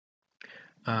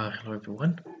Hello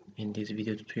everyone. In this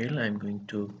video tutorial, I'm going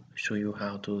to show you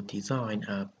how to design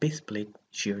a baseplate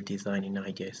shear design in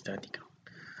IdeaStatica.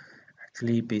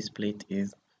 Actually, baseplate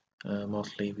is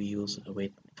mostly we use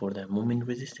it for the moment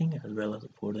resisting as well as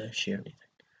for the shear design.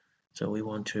 So we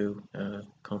want to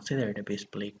consider the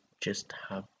baseplate just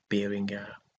have bearing a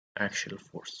axial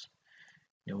force.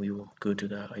 Now we will go to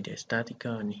the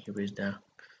IdeaStatica, and here is the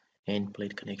end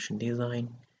plate connection design,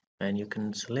 and you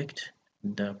can select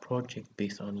the project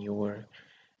based on your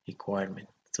requirement.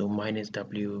 So mine is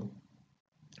W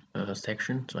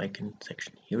section, so I can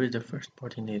section. Here is the first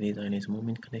part in the design is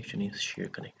moment connection, is shear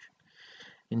connection.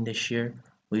 In the shear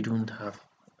we don't have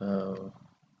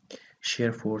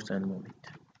shear force and moment.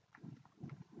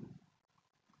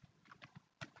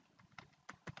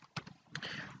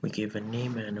 We give a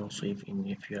name, and also if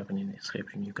you have any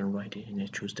description you can write it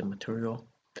and choose the material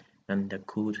and the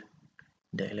code,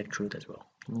 the electrode as well.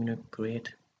 I'm gonna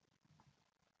create.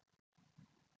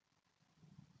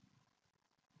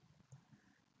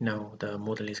 Now the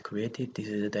model is created. This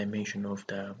is the dimension of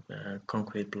the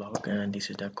concrete block, and this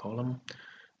is the column.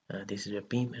 This is a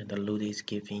beam, and the load is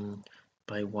given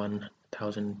by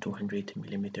 1200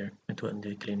 millimeter,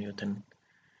 200 kilonewton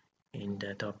in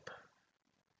the top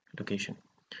location.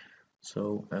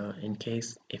 So in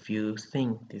case if you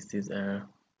think this is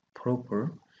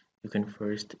proper, you can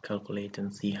first calculate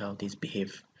and see how this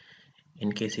behave.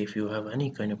 In case if you have any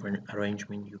kind of an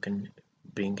arrangement, you can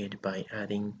bring it by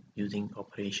adding using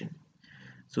operation.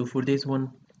 So for this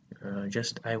one,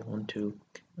 just I want to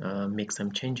make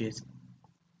some changes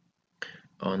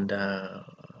on the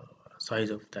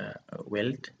size of the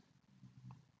weld.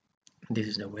 This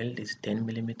is the weld is 10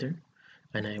 millimeter,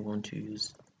 and I want to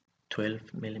use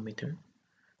 12 millimeter,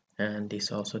 and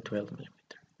this also 12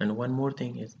 millimeter. And one more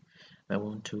thing is I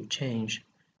want to change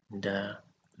the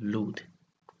load.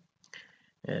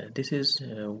 This is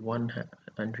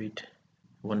 1200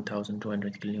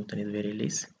 kilonewton is very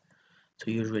less,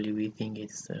 so usually we think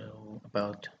it's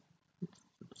about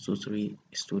so 3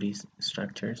 stories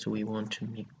structure, so we want to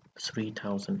make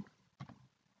 3000.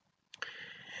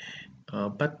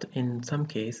 But in some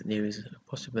case there is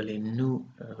possibly a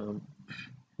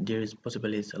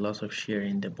loss of shear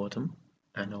in the bottom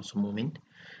and also moment.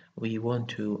 We want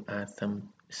to add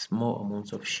some small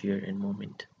amounts of shear and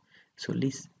moment, so at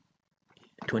least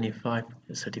 35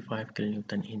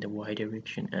 kilonewton in the y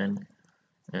direction, and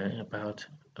about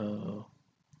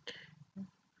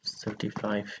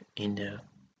 35 in the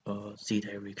z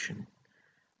direction,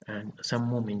 and some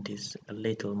moment is a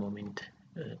little moment,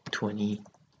 20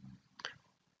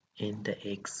 in the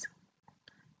x,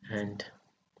 and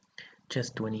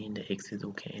just 20 in the x is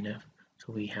okay enough.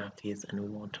 So we have this, and we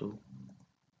want to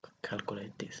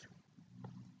calculate this.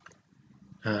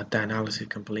 The analysis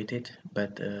completed,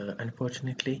 but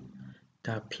unfortunately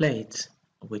the plates,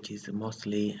 which is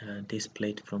mostly this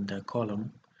plate from the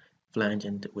column, flange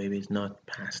and wave, is not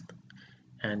passed,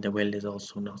 and the weld is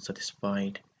also not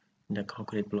satisfied. The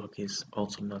concrete block is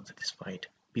also not satisfied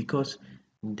because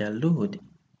the load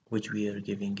which we are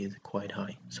giving is quite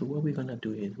high. So what we're gonna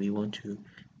do is we want to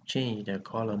change the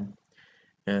column.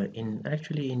 In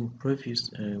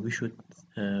previous we should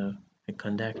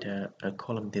conduct a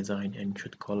column design, and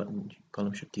column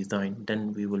should design,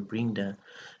 then we will bring the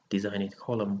designed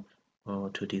column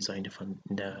to design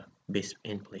the base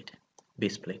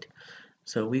plate.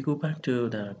 So we go back to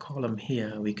the column.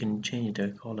 Here we can change the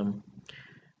column.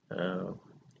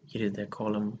 Here is the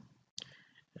column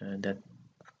that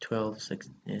 12,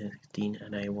 16,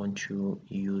 and I want to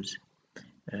use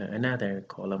another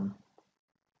column.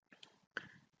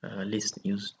 Let's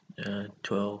use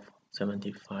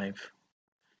 1275,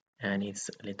 and it's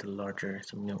a little larger,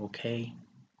 so okay,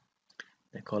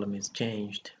 the column is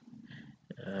changed.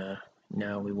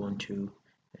 Now we want to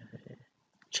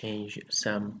change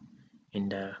some in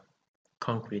the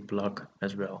concrete block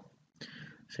as well.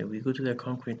 So we go to the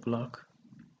concrete block.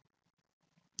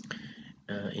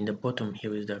 In the bottom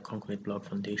here is the concrete block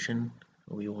foundation.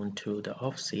 We want to the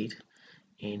offset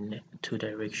in two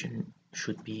direction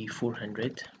should be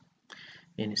 400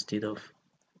 instead of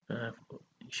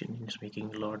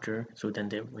making larger, so then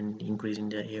when increasing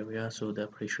the area, so the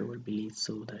pressure will be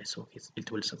less, so it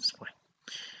will satisfy.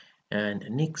 And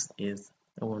next is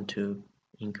I want to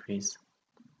increase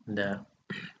the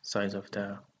size of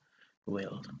the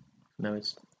weld. Now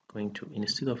it's going to,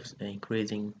 instead of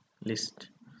increasing list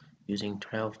using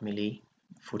 12 milli,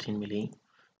 14 milli,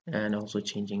 and also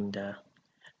changing the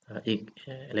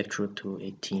electrode to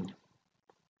 18.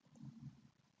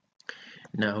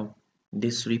 Now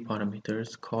these three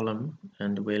parameters, column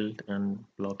and weld and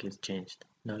block, is changed.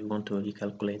 Now we want to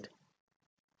recalculate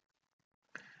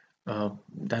The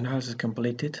analysis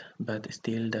completed, but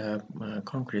still the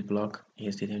concrete block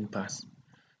is didn't pass.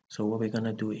 So what we're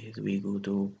gonna do is we go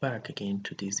to back again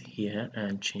to this here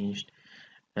and change.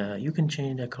 You can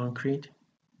change the concrete,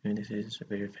 and this is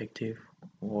very effective,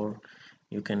 or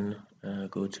you can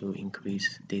go to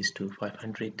increase this to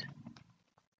 500,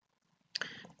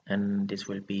 and this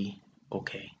will be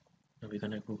okay. Now we're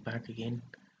gonna go back again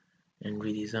and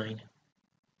redesign.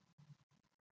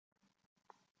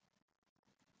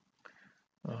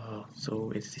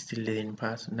 So it's still didn't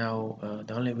pass. Now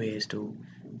the only way is to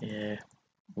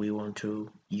we want to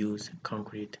use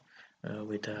concrete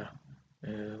with a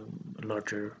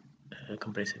larger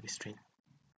compressive strain.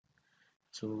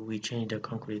 So we change the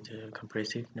concrete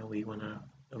compressive. Now we wanna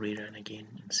rerun again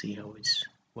and see how it's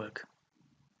work.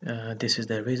 This is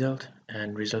the result,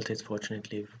 and result is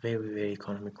fortunately very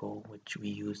economical, which we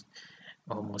used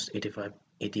almost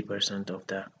 80% of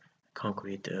the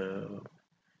concrete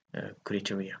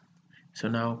criteria. So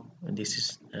now this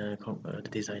is the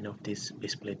design of this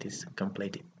baseplate is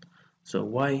completed. So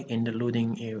why in the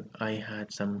loading I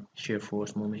had some shear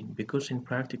force moment? Because in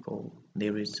practical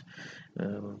there is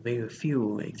very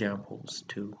few examples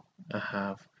to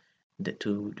have the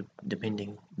two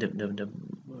depending the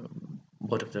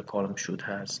both of the column should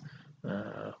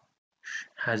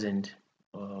hasn't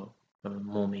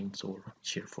moments or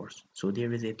shear force. So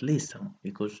there is at least some,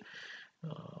 because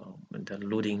the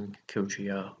loading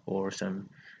criteria or some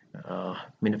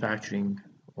manufacturing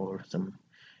or some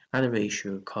other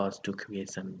issue caused to create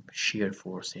some shear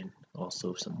force and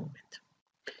also some moment.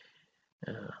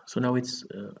 So now it's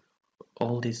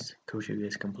all this criteria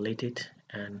is completed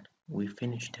and we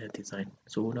finished the design.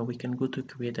 So now we can go to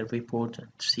create a report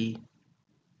and see.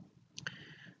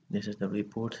 This is the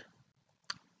report,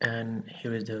 and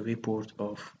here is the report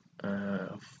of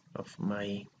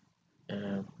my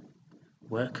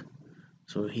work.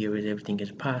 So here is everything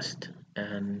is passed,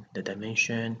 and the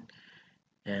dimension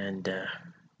and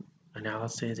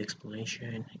analysis,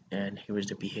 explanation, and here is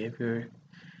the behavior,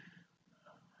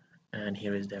 and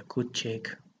here is the code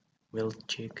check, weld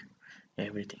check,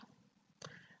 everything.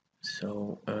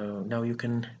 So now you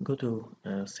can go to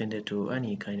send it to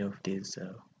any kind of this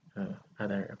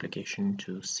other application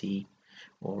to see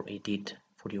or edit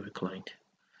for your client.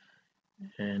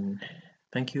 And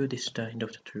thank you. This is the end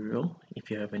of the tutorial. If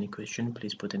you have any question,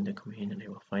 please put in the comment and I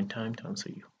will find time to answer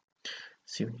you.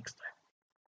 See you next time.